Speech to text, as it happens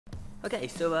Okay,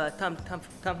 so time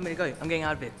for me to go. I'm getting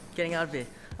out of here.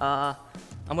 I'm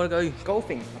gonna go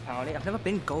golfing. Apparently, I've never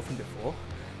been golfing before,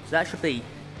 so that should be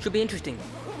interesting.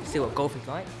 See what golfing's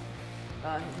like.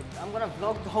 I'm gonna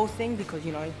vlog the whole thing because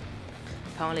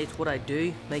apparently it's what I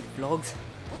do, make vlogs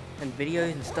and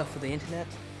videos and stuff for the internet.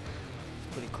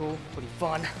 It's pretty cool, pretty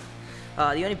fun.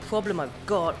 The only problem I've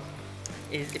got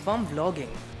is if I'm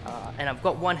vlogging and I've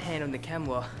got one hand on the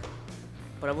camera,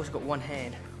 but I've also got one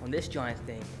hand on this giant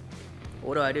thing.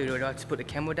 What do? Do I just put the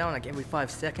camera down like every 5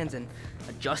 seconds and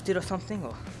adjust it or something?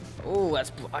 Or, oh,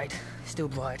 that's bright, still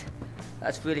bright.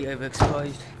 That's really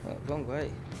overexposed. Oh, wrong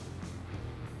way.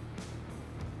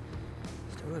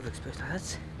 Still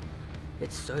overexposed.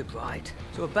 It's so bright.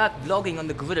 So we're back vlogging on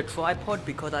the Gorilla tripod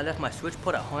because I left my switch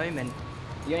pod at home, and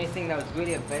the only thing that was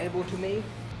really available to me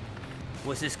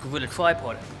was this Gorilla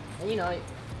tripod. And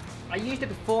I used it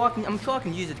before. I'm sure I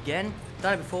can use it again.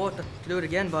 Done it before to do it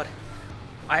again, but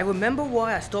I remember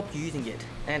why I stopped using it,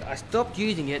 and I stopped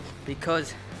using it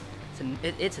because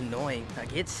it's annoying.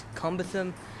 Like, it's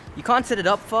cumbersome. You can't set it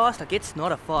up fast. Like, it's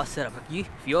not a fast setup. If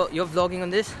you're vlogging on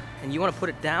this and you want to put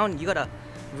it down, you gotta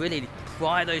really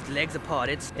pry those legs apart.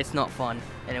 It's not fun.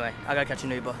 Anyway, I gotta catch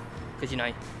an Uber because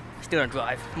I still don't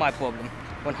drive. My problem.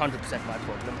 100% my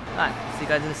problem. Alright, see you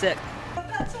guys in a sec.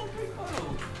 That's our drink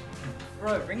bottle.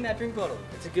 Bro, bring that drink bottle.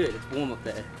 It's good. It's warm up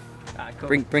there. Alright, cool.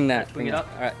 Bring that. Bring it up.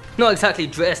 Alright. Not exactly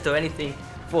dressed or anything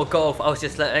for golf. I was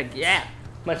just like, yeah,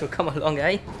 might as well come along,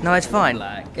 eh? No, it's fine.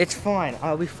 Black. It's fine.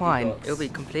 I'll be fine. It'll be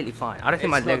completely fine. I don't think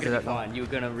my legs are that long. fine. You're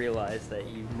gonna realize that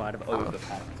you might have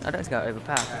overpacked. I don't think I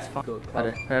overpacked. It's fine. Good. I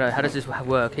don't know. How does this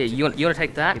work? Here, you want to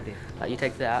take that? You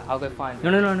take that. I'll go find.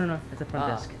 No. It's the front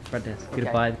desk. Front desk. You're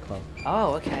gonna buy the club.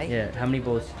 Oh, okay. Yeah. How many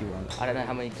balls did you want? I don't know.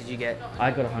 How many did you get?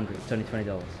 I got 100. It's only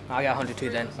 $20. I got 100 too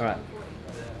then. All right.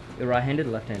 You're right-handed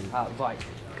or left-handed? Right.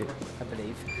 Good. I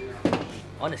believe.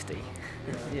 Honesty.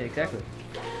 Yeah, exactly.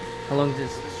 How long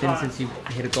has it been since you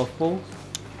hit a golf ball?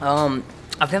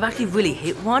 I've never actually really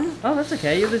hit one. Oh, that's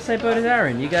okay. You're the same boat as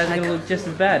Aaron. You guys are gonna look just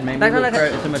as bad. Maybe you look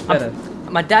so much better.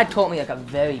 My dad taught me like a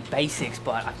very basics,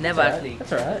 but I've never actually.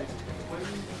 That's alright.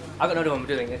 I got no idea what I'm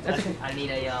doing. That's okay. I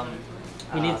need a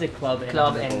He needs a club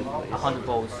and 100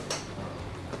 balls.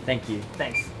 Thank you.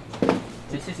 Thanks.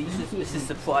 This is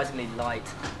surprisingly light.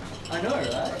 I know,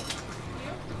 right?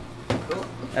 Cool.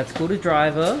 That's called a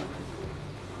driver.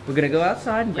 We're gonna go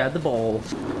outside and grab the ball.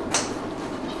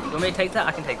 You want me to take that?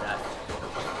 I can take that.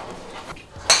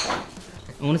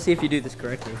 I want to see if you do this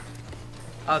correctly.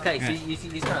 Okay, so right. you see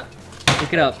these kind of.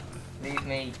 Hook it up. Leave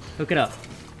me. Hook it up.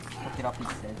 Hook it up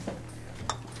instead.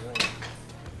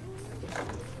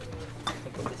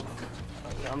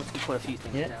 I'm just gonna put a few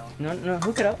things down. No,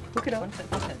 hook it up. Hook it up.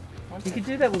 One You sec. can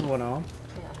do that with one arm.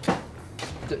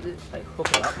 Like, hook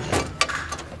it up.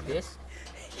 Like this.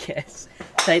 Yes.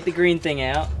 Take the green thing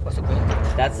out. What's the green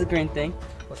thing? That's the green thing.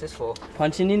 What's this for?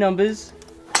 Punch in your numbers.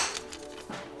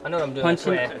 I know what I'm doing. Punch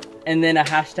in, and then a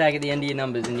hashtag at the end of your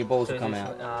numbers, and your balls will come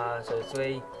out. So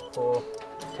 3, 4,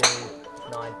 2,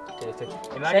 9, 2, 3.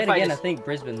 Imagine Say it if again. I think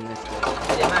Brisbane missed it.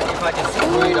 Imagine if I just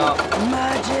screwed up.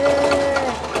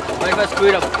 Magic! What if I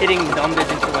screwed up hitting numbers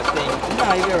into my thing?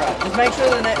 No, you're right. Just make sure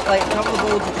that like a couple of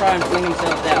balls will try and fling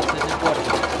themselves out. So just watch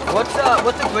it.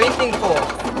 What's the green thing for?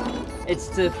 It's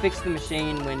to fix the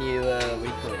machine when you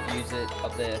use it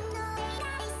up there.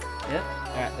 Yep.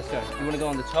 All right, let's go. You want to go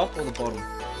on the top or the bottom?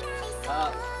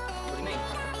 What do you mean?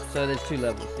 So there's 2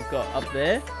 levels. You've got up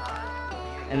there,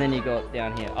 and then you got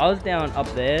down here. I was down up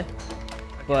there,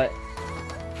 but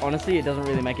honestly, it doesn't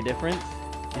really make a difference.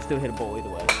 You still hit a ball either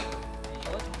way.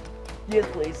 Yes,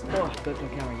 please. Oh, that's my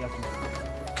camera. Yucky.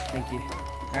 Thank you.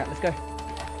 All right, let's go.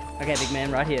 Okay, big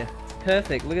man, right here.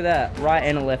 Perfect. Look at that. Right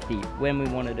and a lefty when we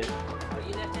want to do. Are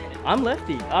you left-handed? I'm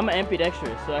lefty. I'm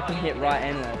ambidextrous, so I can hit right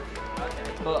and left.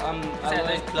 But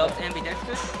Is those gloves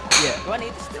ambidextrous? Yeah. Do I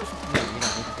need to still? No, you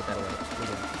don't need to put that away.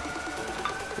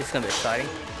 This is gonna be exciting.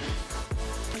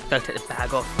 Gotta take the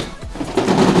bag off.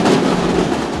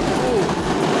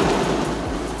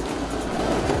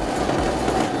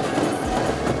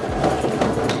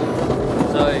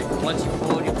 So once you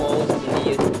pour your balls into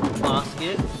your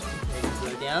basket,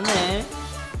 they go down there.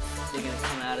 They're gonna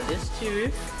come out of this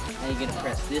tube, and you're gonna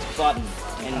press this button,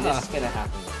 and this is gonna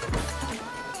happen.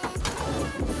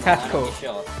 That's cool.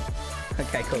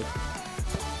 Okay, cool.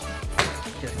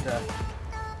 Just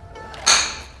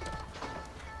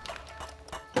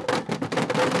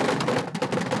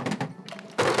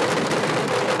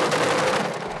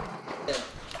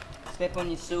step on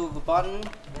your silver button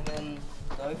and then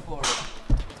go for it.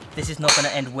 This is not going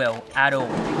to end well at all.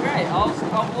 Great, I'll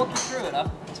walk you through it.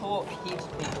 I've taught heaps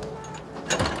of people.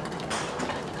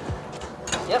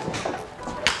 Yep.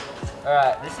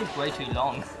 Alright. This is way too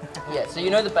long. Yeah, so you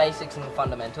know the basics and the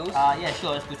fundamentals? Yeah,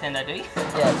 sure, let's pretend I do.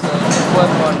 Yeah, so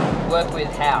just work with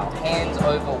how? Hands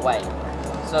over weight.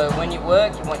 So when you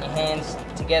work, you want your hands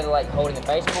together like holding a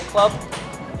baseball club.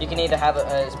 You can either have it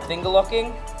as finger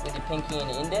locking with your pinky and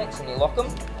your index and you lock them,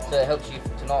 so it helps you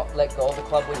to not let go of the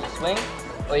club when you swing.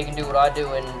 Or you can do what I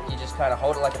do and you just kind of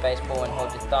hold it like a baseball and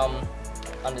hold your thumb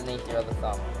underneath your other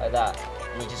thumb, like that,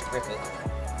 and you just grip it.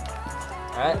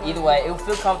 Alright, either way, it'll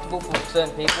feel comfortable for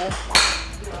certain people.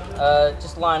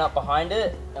 Just line up behind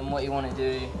it, and what you want to do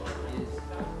is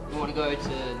you want to go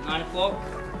to 9 o'clock,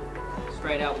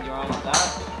 straight out with your arm like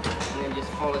that, and then just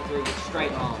follow through with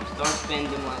straight arms. Don't bend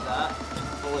them like that,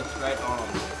 follow straight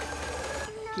arms.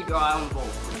 Keep your eye on the ball.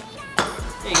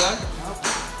 There you go.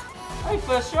 Hey,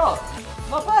 first shot.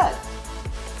 Not bad.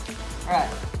 Alright,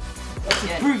 let's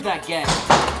improve that game.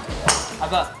 I've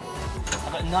got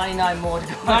 99 more to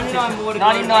go. 99 more to go.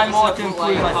 99 more to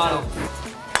improve myself.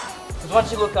 Because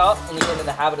once you look up and you get into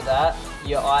the habit of that,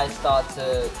 your eyes start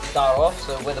off.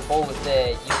 So where the ball was there,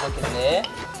 you're looking there.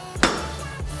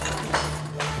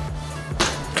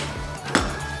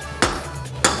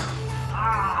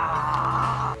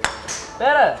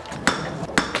 Better.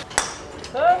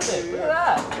 Perfect. Look at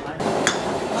that.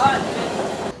 Alright,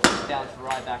 bounce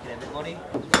right back at everybody.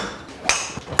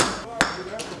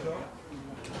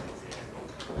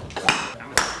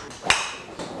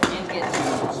 Didn't get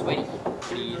too sweaty.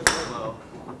 Pretty easy as well.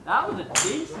 That was a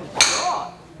decent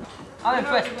shot. I'm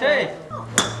impressed too. Look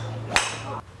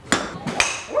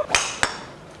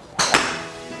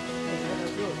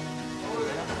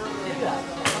at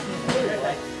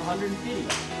that. 150.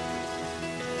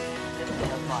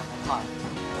 That's fine.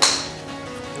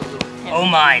 Oh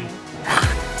mine.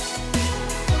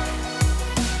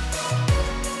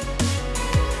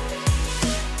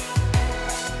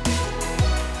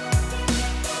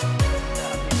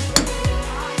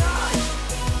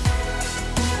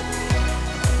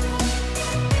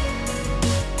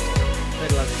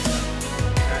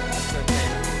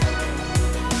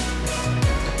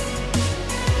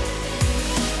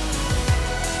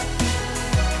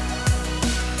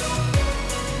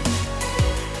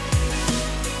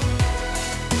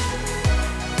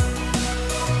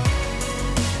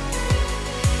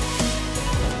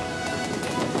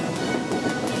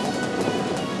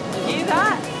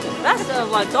 That's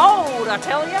like gold, I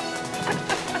tell you.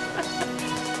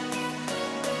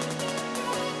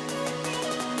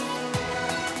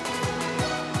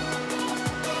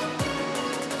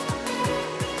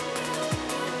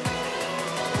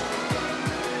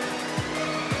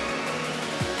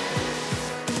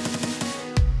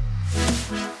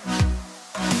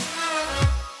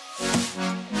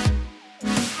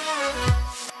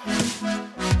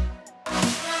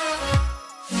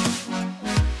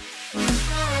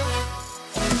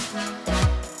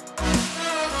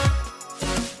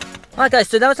 Alright guys,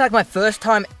 so that was like my first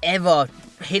time ever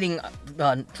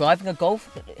driving a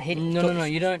golf. No,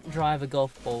 you don't drive a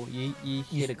golf ball. You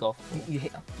hit a golf ball.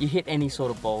 You hit any sort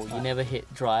of ball. You never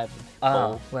drive a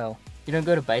ball. Well. You don't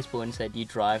go to baseball and said you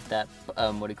drive that,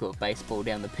 baseball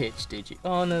down the pitch, did you?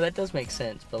 Oh no, that does make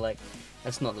sense, but like,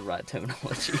 that's not the right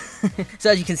terminology.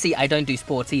 So as you can see, I don't do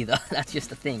sports either. That's just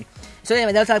the thing. So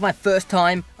anyway, that was like my first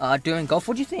time doing golf.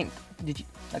 What do you think? Did you,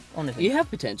 like, honestly? You have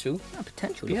potential.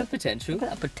 Potential. You have potential. Look at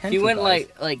that potential. If you went guys.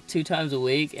 like 2 times a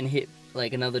week and hit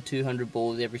like another 200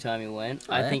 balls every time you went,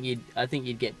 Oh, I yeah? think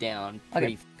you'd get down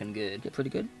pretty fucking good. Get pretty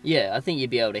good. Yeah, I think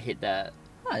you'd be able to hit that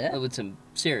Oh yeah. with some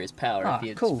serious power if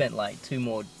you cool. spent like 2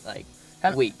 more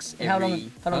weeks How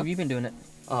every. long have you been doing it?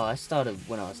 Oh, I started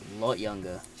when I was a lot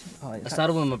younger. Oh, I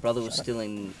started when my brother was still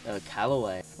in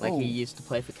Callaway. Like, he used to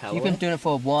play for Callaway. You've been doing it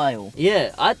for a while.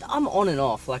 Yeah, I'm on and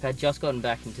off. Like, I just gotten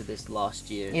back into this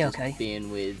last year. Yeah, just okay.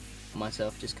 being with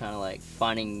myself, just kind of like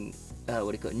finding,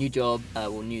 new job,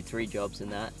 new 3 jobs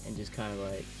and that, and just kind of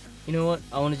like, you know what,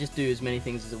 I want to just do as many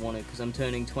things as I want to, because I'm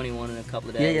turning 21 in a couple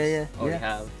of days. Yeah. Already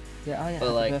have. Yeah, oh yeah, But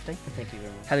happy like, birthday. thank you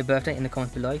very much. Happy birthday in the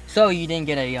comments below. So you didn't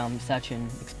get a Sachin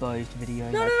exposed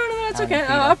video? No, that's like, okay.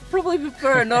 I probably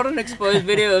prefer not an exposed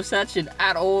video of Sachin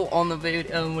at all on the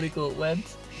video,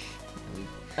 webs.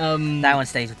 That one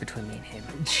stays between me and him.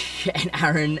 And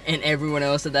Aaron and everyone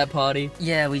else at that party.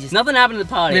 Yeah, we just... Nothing happened at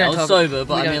the party. I was sober,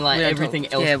 but I mean like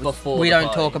everything else yeah, before we the don't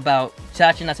party. talk about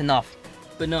Sachin, that's enough.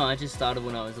 But no, I just started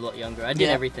when I was a lot younger. I did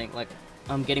everything. Like,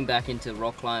 I'm getting back into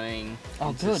rock climbing,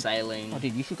 into sailing, Oh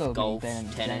dude, you should go golf, with me,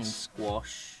 Ben, tennis, James.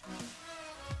 squash.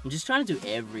 I'm just trying to do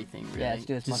everything, really. Yeah, just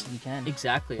do as much as you can.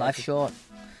 Exactly. Life's short.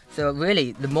 So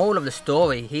really, the moral of the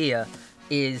story here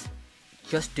is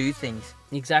just do things.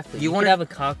 Exactly. You could have a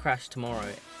car crash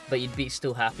tomorrow, but you'd be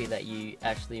still happy that you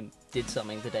actually did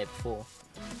something the day before.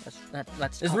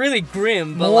 That's It's really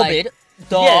grim, but morbid, like,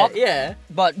 dark. Yeah.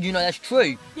 But you know that's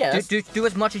true. Yeah. Do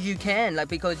as much as you can, like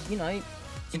because you know.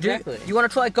 Exactly. You want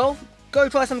to try golf? Go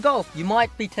try some golf. You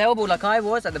might be terrible like I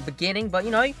was at the beginning, but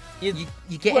you know, you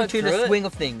get into the swing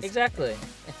of things. Exactly.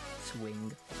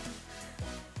 Swing.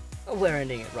 Oh, we're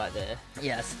ending it right there.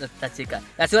 Yes, that's it, guys.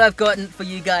 That's what I've gotten for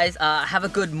you guys. Have a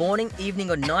good morning, evening,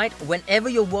 or night, whenever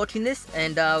you're watching this,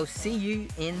 and I'll see you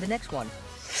in the next one.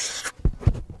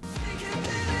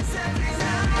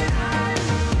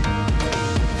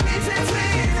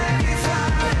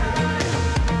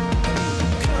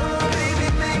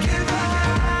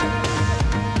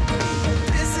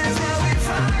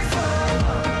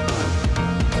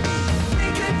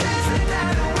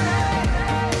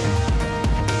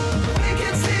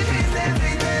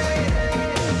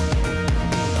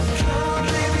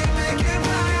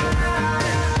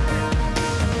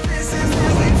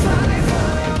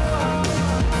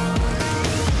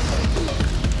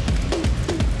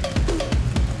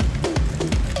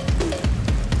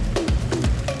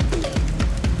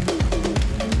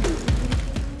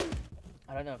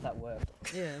 I don't know if that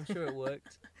worked. Yeah, I'm sure it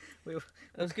worked. That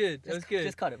was good. That was good.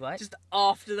 Just cut it, right? Just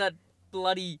after that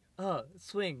bloody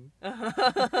swing.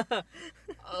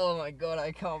 Oh my god,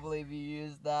 I can't believe you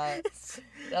used that.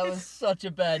 That was such a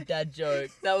bad dad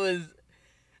joke. That was...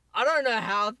 I don't know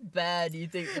how bad you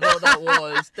think that was.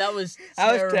 That was terrible.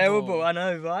 That was terrible, I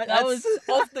know, right? That was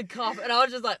off the cuff, and I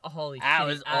was just like, oh, holy shit, That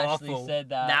was he actually awful. said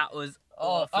that. That was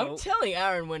Oh, awful. I'm telling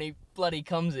Aaron when he bloody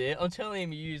comes here, I'm telling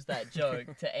him you use that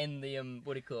joke to end the,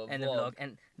 what do you call it, And the vlog,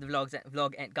 and the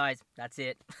vlog, and guys, that's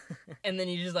it. And then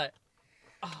you're just like,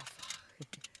 oh,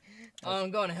 fuck. Oh, I'm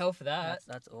going to hell for that.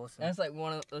 That's awesome. That's like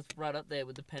that's right up there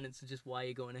with the penance of just why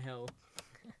you're going to hell.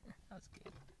 That was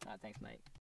good. Alright, thanks, mate.